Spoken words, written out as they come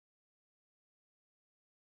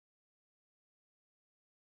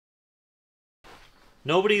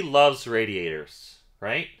Nobody loves radiators,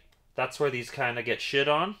 right? That's where these kind of get shit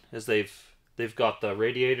on, is they've got the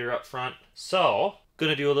radiator up front. So,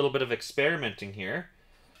 gonna do a little bit of experimenting here.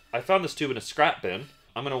 I found this tube in a scrap bin.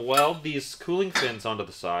 I'm gonna weld these cooling fins onto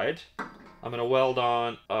the side. I'm gonna weld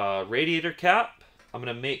on a radiator cap. I'm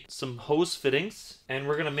gonna make some hose fittings, and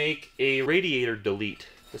we're gonna make a radiator delete.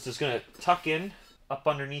 This is gonna tuck in up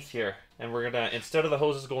underneath here, and we're gonna, instead of the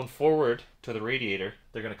hoses going forward to the radiator,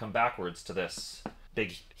 they're gonna come backwards to this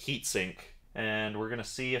big heat sink, and we're gonna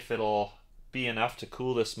see if it'll be enough to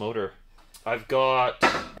cool this motor. I've got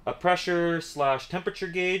a pressure / temperature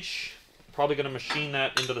gauge. Probably gonna machine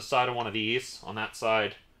that into the side of one of these on that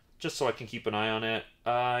side, just so I can keep an eye on it.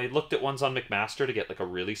 I looked at ones on McMaster to get like a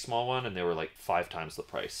really small one, and they were like 5 times the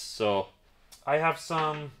price. So I have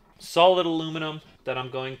some solid aluminum that I'm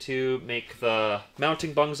going to make the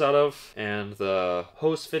mounting bungs out of and the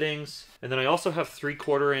hose fittings. And then I also have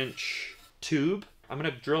 3/4 inch tube. I'm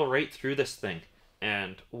gonna drill right through this thing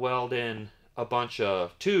and weld in a bunch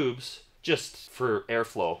of tubes just for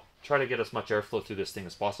airflow. Try to get as much airflow through this thing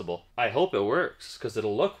as possible. I hope it works, because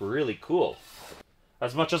it'll look really cool.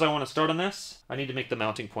 As much as I want to start on this, I need to make the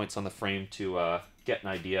mounting points on the frame to get an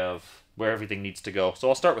idea of where everything needs to go. So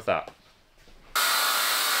I'll start with that.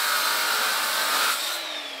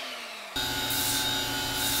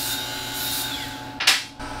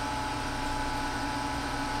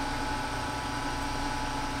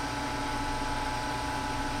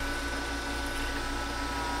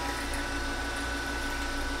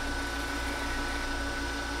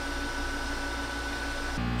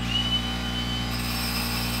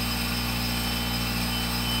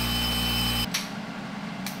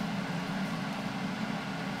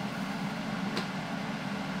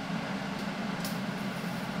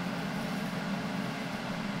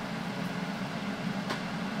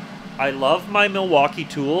 I love my Milwaukee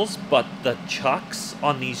tools, but the chucks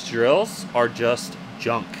on these drills are just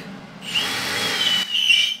junk.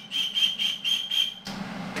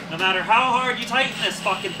 No matter how hard you tighten this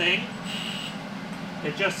fucking thing,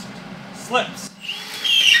 it just slips.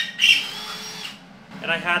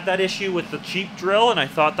 And I had that issue with the cheap drill, and I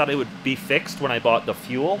thought that it would be fixed when I bought the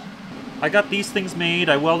fuel. I got these things made,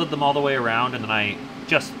 I welded them all the way around, and then I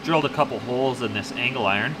just drilled a couple holes in this angle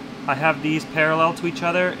iron. I have these parallel to each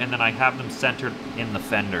other, and then I have them centered in the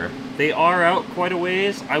fender. They are out quite a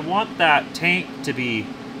ways. I want that tank to be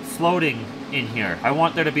floating in here. I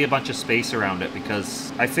want there to be a bunch of space around it,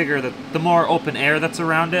 because I figure that the more open air that's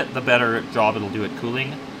around it, the better job it'll do at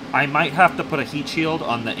cooling. I might have to put a heat shield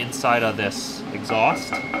on the inside of this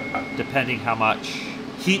exhaust, depending how much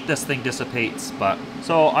heat this thing dissipates. But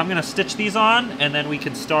so I'm gonna stitch these on, and then we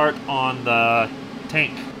can start on the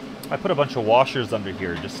tank. I put a bunch of washers under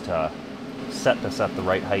here just to set this at the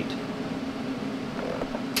right height.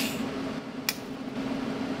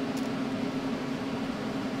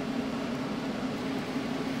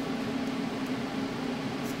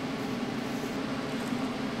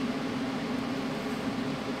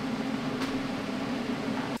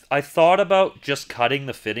 I thought about just cutting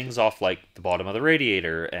the fittings off like the bottom of the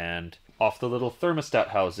radiator and off the little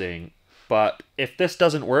thermostat housing. But if this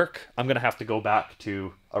doesn't work, I'm going to have to go back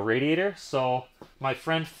to a radiator. So my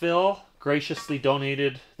friend Phil graciously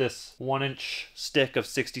donated this 1-inch stick of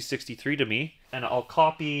 6063 to me. And I'll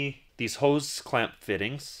copy these hose clamp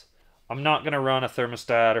fittings. I'm not going to run a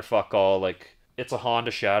thermostat or fuck all. Like, it's a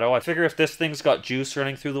Honda Shadow. I figure if this thing's got juice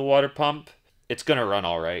running through the water pump, it's going to run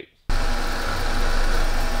all right.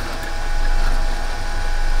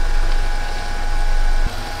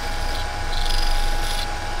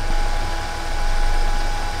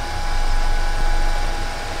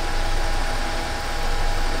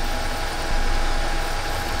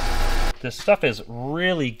 This stuff is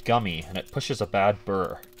really gummy, and it pushes a bad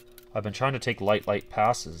burr. I've been trying to take light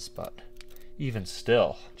passes, but even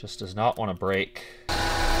still, just does not want to break.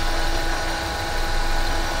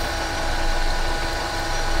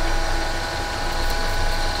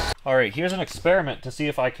 Alright, here's an experiment to see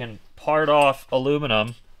if I can part off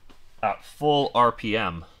aluminum at full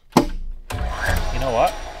RPM. You know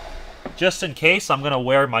what? Just in case, I'm gonna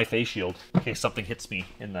wear my face shield in case something hits me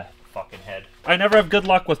in the fucking head. I never have good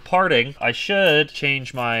luck with parting. I should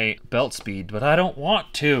change my belt speed, but I don't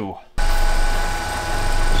want to.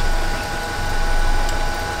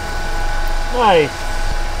 Nice.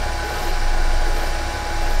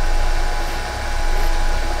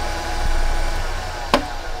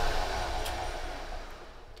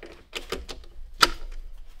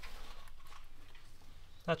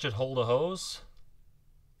 That should hold a hose.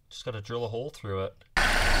 Just gotta drill a hole through it.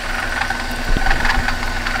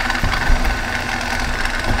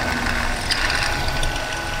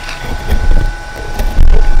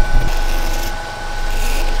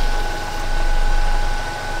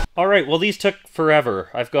 Alright, well these took forever.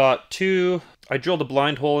 I've got two, I drilled a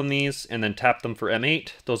blind hole in these and then tapped them for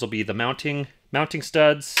M8. Those will be the mounting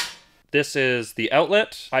studs. This is the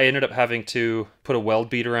outlet. I ended up having to put a weld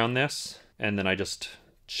bead around this, and then I just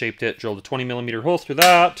shaped it, drilled a 20mm hole through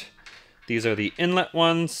that. These are the inlet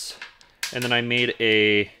ones, and then I made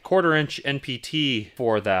a 1/4" NPT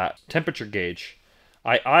for that temperature gauge.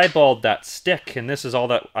 I eyeballed that stick, and this is all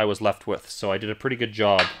that I was left with, so I did a pretty good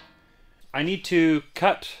job. I need to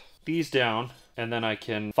cut these down, and then I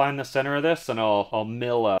can find the center of this, and I'll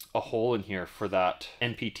mill a hole in here for that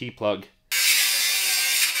NPT plug.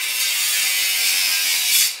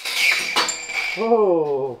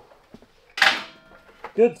 Whoa!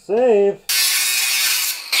 Good save!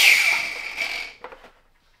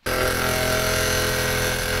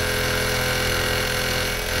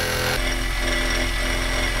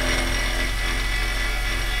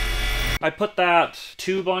 I put that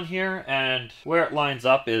tube on here, and where it lines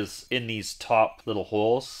up is in these top little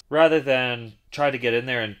holes. Rather than try to get in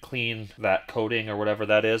there and clean that coating or whatever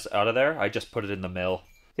that is out of there, I just put it in the mill.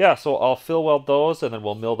 Yeah, so I'll fill weld those and then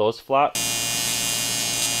we'll mill those flat.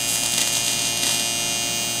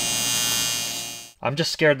 I'm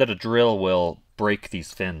just scared that a drill will break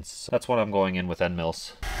these fins. That's what I'm going in with end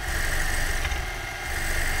mills.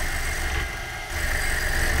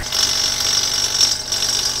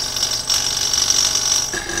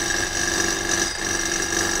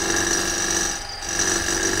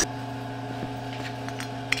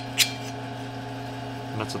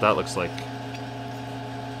 That's what that looks like.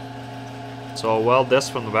 So I'll weld this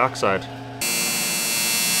from the backside.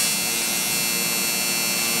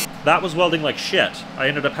 That was welding like shit. I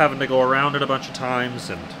ended up having to go around it a bunch of times,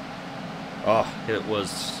 and oh, it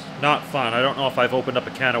was not fun. I don't know if I've opened up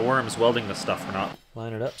a can of worms welding this stuff or not.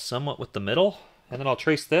 Line it up somewhat with the middle, and then I'll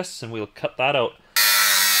trace this and we'll cut that out.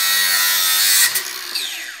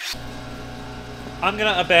 I'm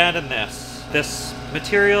gonna abandon this. This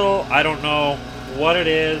material, I don't know what it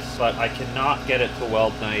is, but I cannot get it to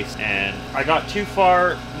weld nice, and I got too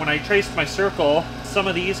far when I traced my circle. Some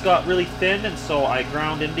of these got really thin, and so I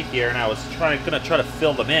ground into here, and I was gonna try to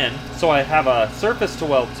fill them in so I have a surface to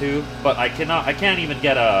weld to, but I can't even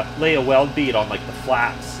lay a weld bead on like the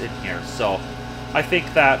flats in here. So I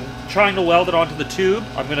think that trying to weld it onto the tube,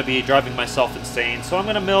 I'm gonna be driving myself insane. So I'm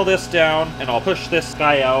gonna mill this down and I'll push this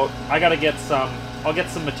guy out. I'll get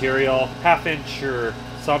some material, 1/2 inch or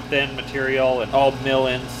something material, and I'll mill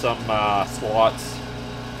in some slots.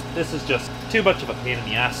 This is just too much of a pain in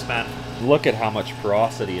the ass, man. Look at how much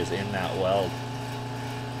porosity is in that weld.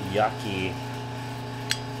 Yucky.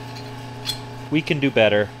 We can do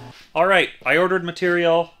better. Alright, I ordered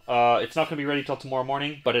material. It's not going to be ready till tomorrow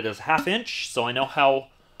morning, but it is 1/2 inch, so I know how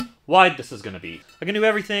wide this is going to be. I can do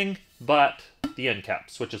everything but the end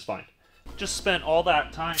caps, which is fine. Just spent all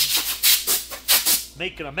that time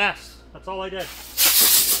making a mess. That's all I did.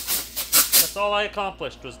 That's all I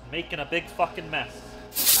accomplished, was making a big fucking mess.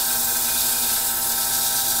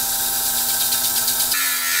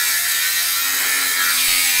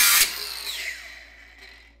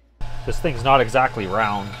 This thing's not exactly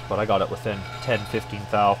round, but I got it within 10-15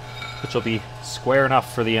 thou, which will be square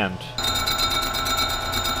enough for the end.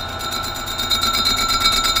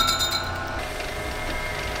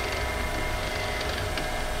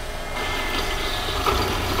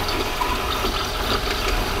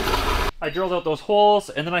 I drilled out those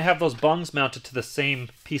holes, and then I have those bungs mounted to the same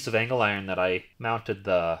piece of angle iron that I mounted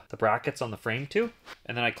the brackets on the frame to.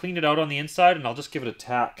 And then I cleaned it out on the inside, and I'll just give it a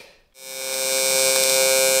tack.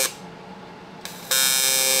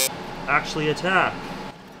 Actually, attack!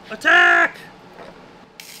 Attack!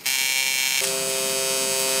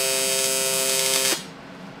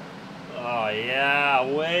 Oh yeah,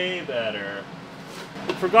 way better.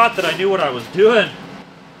 Forgot that I knew what I was doing.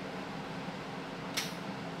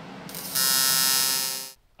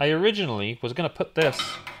 I originally was going to put this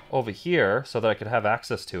over here so that I could have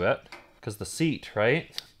access to it, because the seat,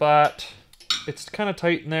 right? But it's kind of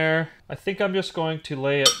tight in there. I think I'm just going to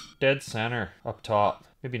lay it dead center up top.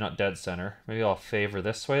 Maybe not dead center. Maybe I'll favor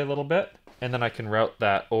this way a little bit. And then I can route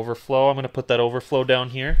that overflow. I'm going to put that overflow down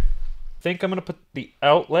here. I think I'm going to put the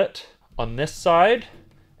outlet on this side,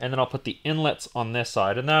 and then I'll put the inlets on this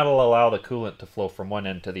side, and that'll allow the coolant to flow from one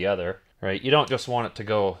end to the other, right? You don't just want it to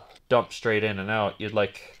go dump straight in and out. You'd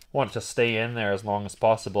want it to stay in there as long as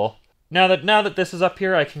possible. Now that this is up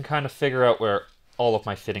here, I can kind of figure out where all of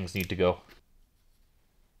my fittings need to go.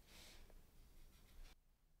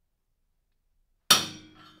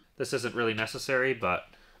 This isn't really necessary, but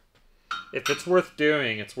if it's worth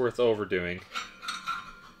doing, it's worth overdoing.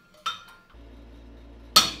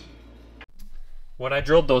 When I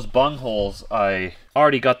drilled those bung holes, I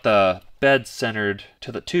already got the bed centered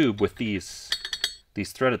to the tube with these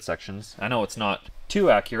threaded sections. I know it's not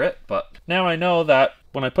too accurate, but now I know that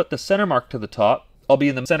when I put the center mark to the top, I'll be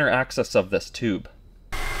in the center axis of this tube.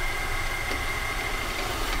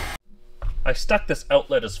 I stuck this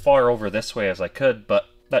outlet as far over this way as I could, but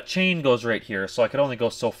that chain goes right here, so I could only go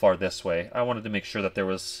so far this way. I wanted to make sure that there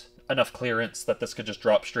was enough clearance that this could just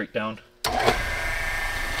drop straight down.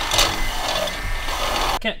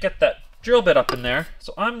 Can't get that drill bit up in there,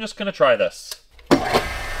 so I'm just gonna try this.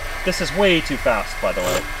 This is way too fast, by the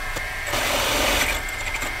way.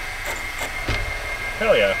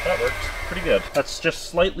 Hell yeah, that works pretty good. That's just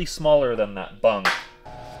slightly smaller than that bung.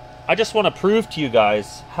 I just want to prove to you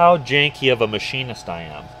guys how janky of a machinist I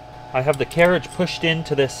am. I have the carriage pushed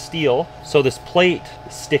into this steel, so this plate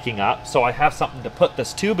is sticking up, so I have something to put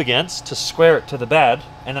this tube against to square it to the bed,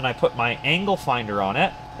 and then I put my angle finder on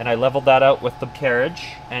it, and I leveled that out with the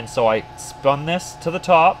carriage, and so I spun this to the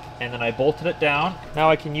top, and then I bolted it down. Now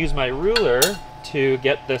I can use my ruler to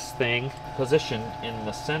get this thing positioned in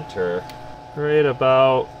the center, right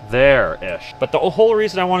about there-ish. But the whole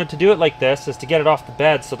reason I wanted to do it like this is to get it off the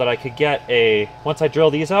bed so that I could get once I drill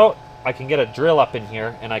these out, I can get a drill up in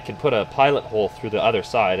here and I can put a pilot hole through the other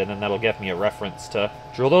side, and then that'll give me a reference to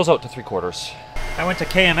drill those out to 3/4. I went to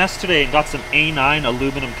KMS today and got some A9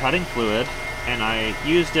 aluminum cutting fluid, and I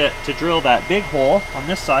used it to drill that big hole on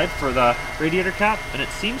this side for the radiator cap, and it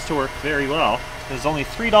seems to work very well. It was only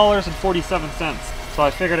 $3.47, so I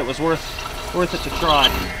figured it was worth it to try.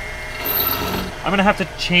 I'm gonna have to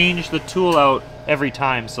change the tool out every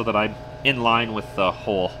time so that I'm in line with the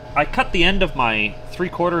hole. I cut the end of my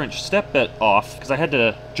 3/4 inch step bit off because I had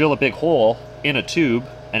to drill a big hole in a tube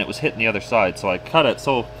and it was hitting the other side, so I cut it.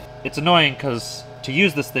 So it's annoying because to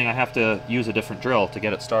use this thing I have to use a different drill to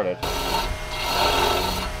get it started.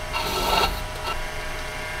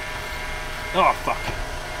 Oh fuck.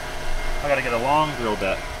 I gotta get a long drill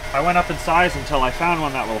bit. I went up in size until I found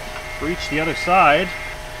one that will reach the other side.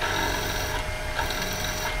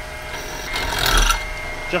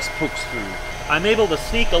 Just pokes through. I'm able to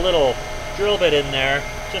sneak a little drill bit in there,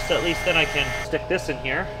 just at least then I can stick this in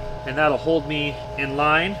here, and that'll hold me in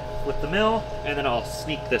line with the mill, and then I'll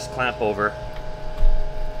sneak this clamp over.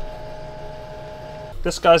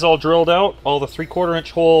 This guy's all drilled out, all the 3/4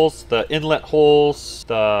 inch holes, the inlet holes,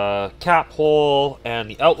 the cap hole, and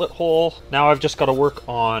the outlet hole. Now I've just got to work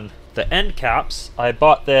on the end caps. I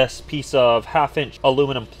bought this piece of 1/2 inch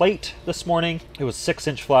aluminum plate this morning. It was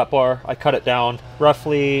 6-inch flat bar. I cut it down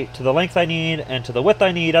roughly to the length I need and to the width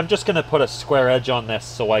I need. I'm just gonna put a square edge on this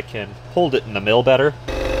so I can hold it in the mill better.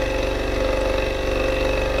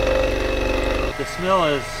 This mill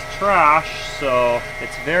is trash, so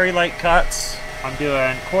it's very light cuts. I'm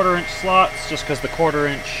doing 1/4 inch slots just because the 1/4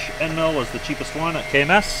 inch end mill was the cheapest one at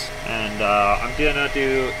KMS. And I'm gonna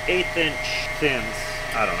do 1/8 inch thins.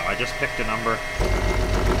 I don't know, I just picked a number.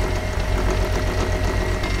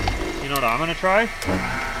 You know what I'm gonna try?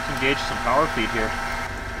 Let's engage some power feed here.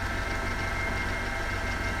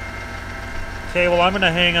 Okay, well I'm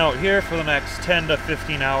gonna hang out here for the next 10 to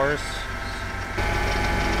 15 hours.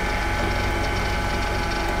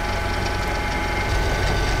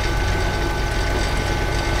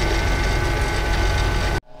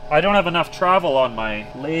 I don't have enough travel on my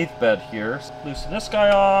lathe bed here. Loosen this guy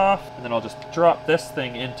off, and then I'll just drop this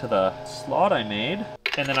thing into the slot I made.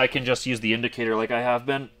 And then I can just use the indicator like I have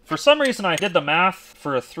been. For some reason I did the math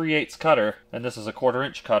for a 3/8 cutter, and this is a 1/4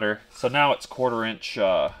 inch cutter. So now it's 1/4 inch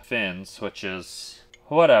fins, which is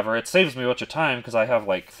whatever. It saves me a bunch of time because I have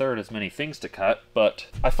like 1/3 as many things to cut. But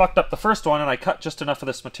I fucked up the first one and I cut just enough of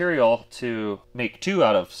this material to make 2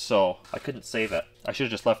 out of, so I couldn't save it. I should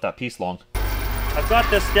have just left that piece long. I've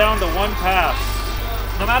got this down to 1 pass.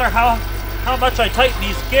 No matter how much I tighten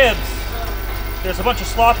these gibs, there's a bunch of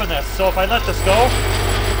slop in this, so if I let this go,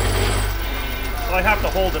 well, I have to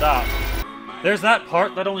hold it up. There's that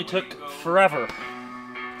part that only took forever.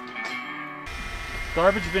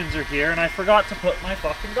 Garbage bins are here, and I forgot to put my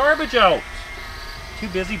fucking garbage out. Too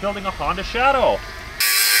busy building a Honda Shadow.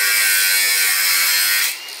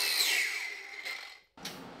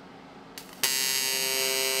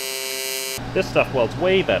 This stuff welds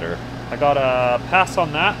way better. I got a pass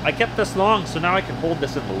on that. I kept this long, so now I can hold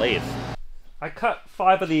this in the lathe. I cut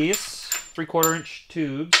 5 of these 3/4 inch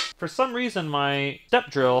tubes. For some reason, my step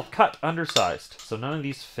drill cut undersized, so none of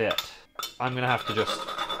these fit. I'm gonna have to just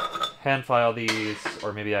hand file these,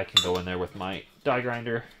 or maybe I can go in there with my die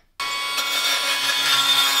grinder.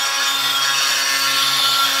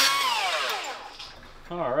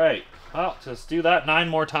 All right, well, just do that 9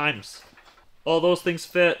 more times. All those things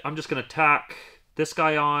fit. I'm just gonna tack this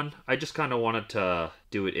guy on. I just kind of wanted to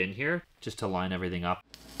do it in here, just to line everything up.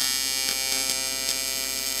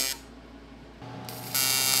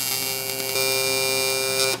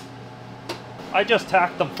 I just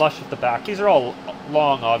tacked them flush with the back. These are all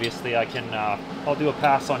long, obviously. I'll do a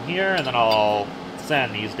pass on here, and then I'll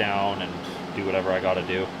sand these down and do whatever I gotta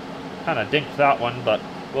do. Kind of dinked that one, but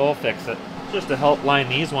we'll fix it. Just to help line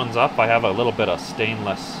these ones up, I have a little bit of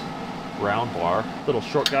stainless round bar, little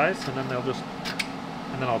short guys, and then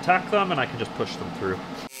I'll tack them, and I can just push them through.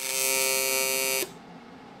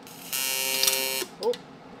 Oh.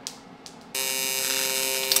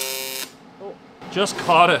 Oh. Just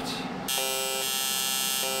caught it.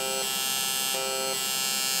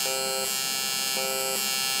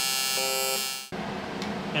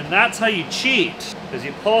 And that's how you cheat, is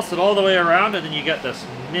you pulse it all the way around and then you get this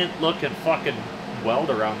mint looking fucking weld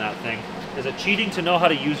around that thing. Is it cheating to know how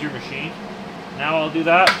to use your machine? Now I'll do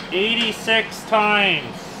that 86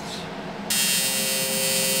 times.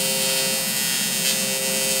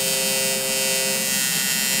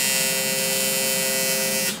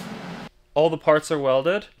 All the parts are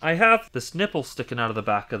welded. I have this nipple sticking out of the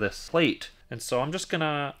back of this plate. And so I'm just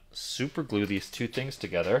gonna super glue these two things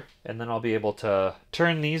together, and then I'll be able to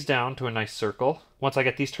turn these down to a nice circle. Once I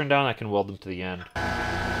get these turned down, I can weld them to the end.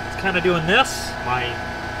 It's kind of doing this. My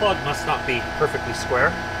plug must not be perfectly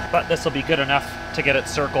square, but this will be good enough to get it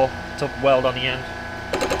circle to weld on the end.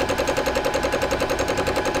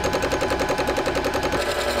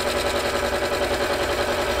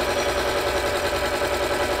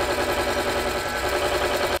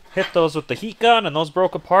 Hit those with the heat gun, and those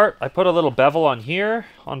broke apart. I put a little bevel on here,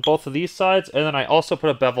 on both of these sides, and then I also put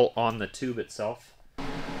a bevel on the tube itself.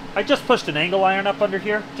 I just pushed an angle iron up under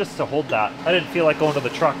here, just to hold that. I didn't feel like going to the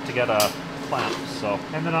truck to get a clamp, so.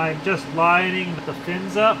 And then I'm just lining the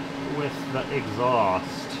fins up with the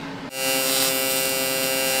exhaust.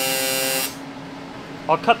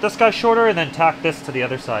 I'll cut this guy shorter and then tack this to the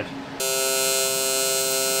other side.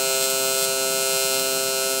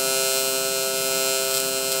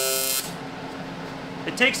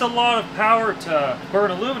 It takes a lot of power to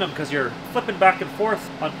burn aluminum because you're flipping back and forth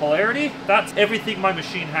on polarity. That's everything my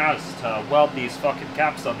machine has to weld these fucking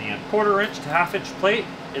caps on the end. 1/4 inch to 1/2 inch plate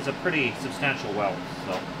is a pretty substantial weld.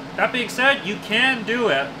 So that being said, you can do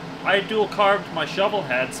it. I dual carved my shovel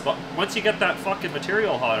heads, but once you get that fucking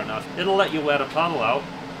material hot enough, it'll let you wet a puddle out.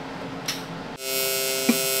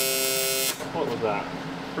 What was that?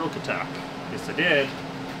 Broke attack. Yes, I did.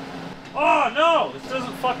 Oh no! This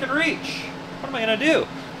doesn't fucking reach. What am I gonna do?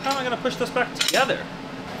 How am I gonna push this back together?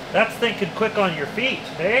 That's thinking quick on your feet,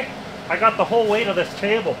 eh? I got the whole weight of this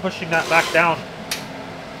table pushing that back down.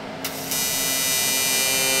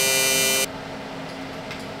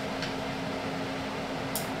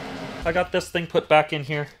 I got this thing put back in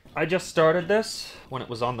here. I just started this when it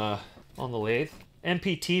was on the lathe.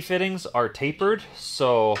 MPT fittings are tapered,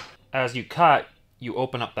 so as you cut, you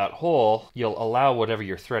open up that hole, you'll allow whatever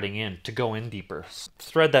you're threading in to go in deeper.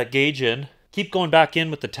 Thread that gauge in. Keep going back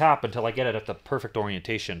in with the tap until I get it at the perfect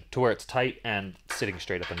orientation to where it's tight and sitting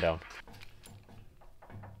straight up and down.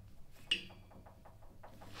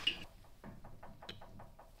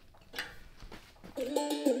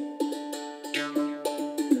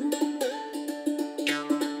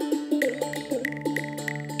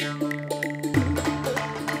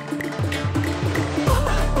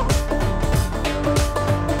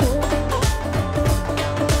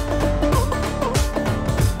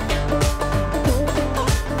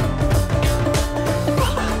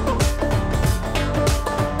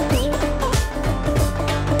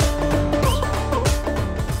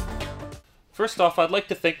 First off, I'd like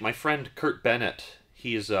to thank my friend Kurt Bennett.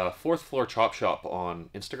 He's a 4th Floor Chop Shop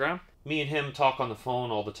on Instagram. Me and him talk on the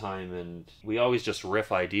phone all the time, and we always just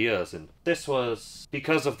riff ideas, and this was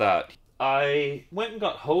because of that. I went and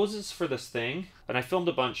got hoses for this thing, and I filmed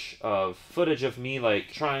a bunch of footage of me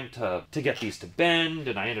like trying to get these to bend,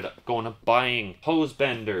 and I ended up going up buying hose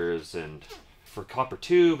benders and for copper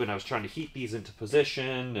tube, and I was trying to heat these into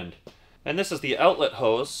position, and this is the outlet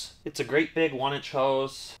hose. It's a great big 1-inch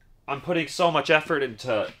hose. I'm putting so much effort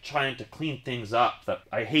into trying to clean things up that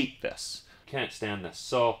I hate this. Can't stand this.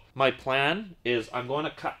 So my plan is I'm going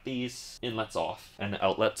to cut these inlets off and the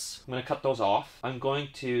outlets. I'm going to cut those off. I'm going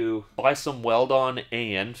to buy some weld-on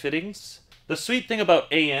AN fittings. The sweet thing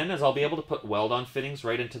about AN is I'll be able to put weld-on fittings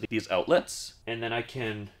right into these outlets, and then I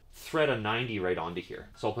can thread a 90 right onto here.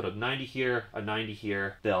 So I'll put a 90 here, a 90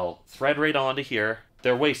 here. They'll thread right onto here.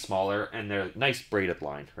 They're way smaller and they're nice braided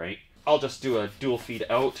line, right? I'll just do a dual feed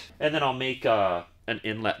out, and then I'll make a an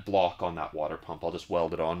inlet block on that water pump. I'll just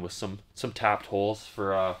weld it on with some tapped holes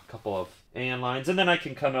for a couple of AN lines, and then I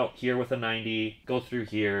can come out here with a 90, go through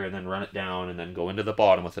here, and then run it down, and then go into the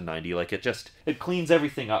bottom with a 90. Like, it cleans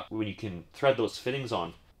everything up when you can thread those fittings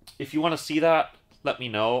on. If you want to see that, let me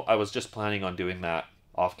know. I was just planning on doing that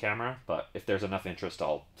off camera, but if there's enough interest,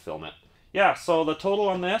 I'll film it. Yeah, so the total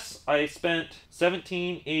on this, I spent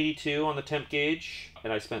 $17.82 on the temp gauge,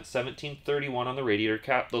 and I spent $17.31 on the radiator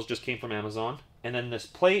cap. Those just came from Amazon. And then this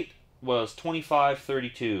plate was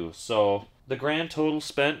 $25.32. So the grand total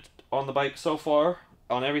spent on the bike so far,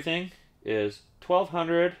 on everything, is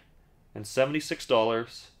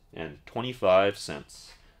 $1,276.25.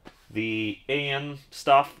 The AN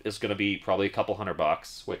stuff is going to be probably a couple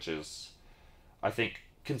 $100, which is, I think,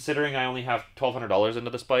 considering I only have $1,200 into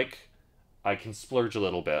this bike, I can splurge a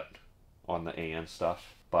little bit on the AN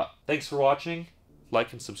stuff. But thanks for watching.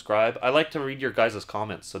 Like and subscribe. I like to read your guys'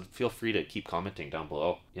 comments, so feel free to keep commenting down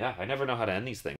below. Yeah, I never know how to end these things.